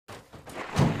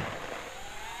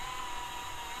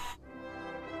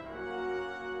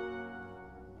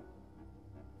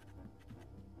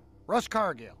Russ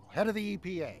Cargill, head of the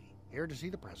EPA, here to see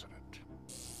the president.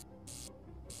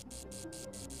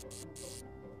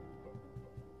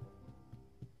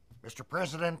 Mr.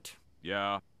 President.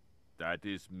 Yeah, that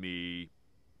is me.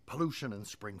 Pollution in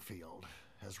Springfield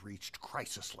has reached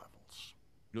crisis levels.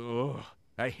 Ugh,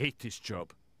 I hate this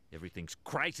job. Everything's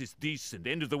crisis this and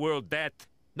end of the world that.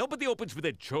 Nobody opens with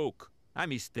a joke. I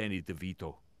miss Danny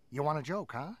DeVito. You want a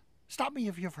joke, huh? Stop me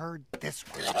if you've heard this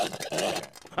one.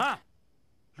 Ah!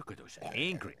 Look at those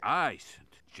angry eyes and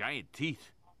giant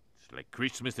teeth. It's like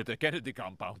Christmas at the Kennedy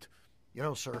compound. You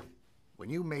know, sir, when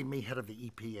you made me head of the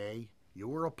EPA, you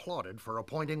were applauded for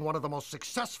appointing one of the most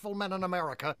successful men in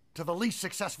America to the least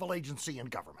successful agency in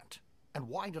government. And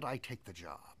why did I take the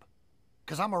job?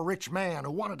 Because I'm a rich man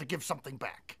who wanted to give something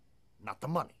back. Not the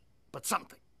money, but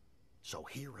something. So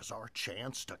here is our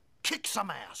chance to kick some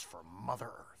ass for Mother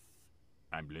Earth.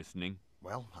 I'm listening.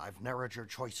 Well, I've narrowed your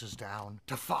choices down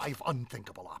to 5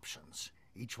 unthinkable options.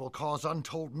 Each will cause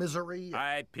untold misery.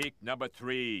 I picked number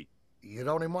 3. You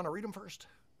don't even want to read them first?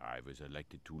 I was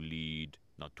elected to lead,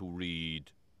 not to read.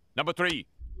 Number 3.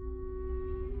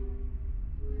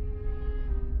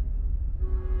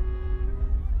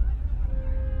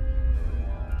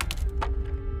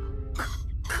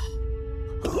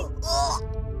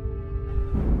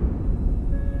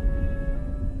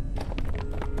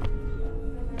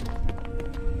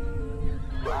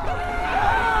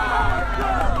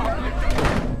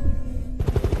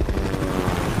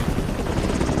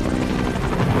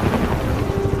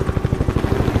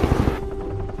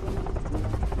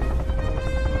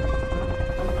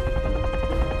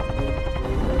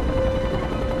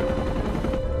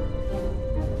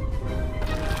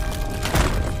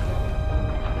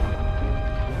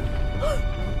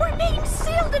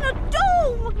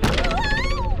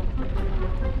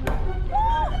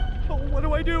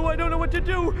 I don't know what to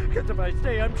do. Because if I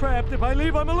stay, I'm trapped. If I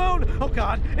leave, I'm alone. Oh,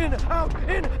 God. In, out,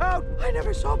 in, out. I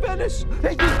never saw Venice.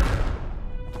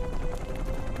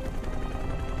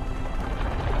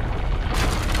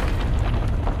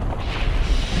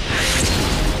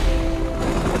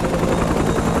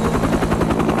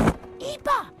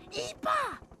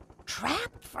 Ipa!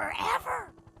 Trapped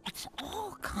forever. It's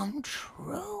all come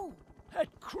true. That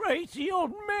crazy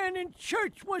old man in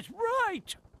church was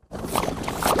right.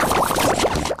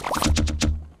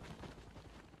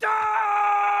 Ah!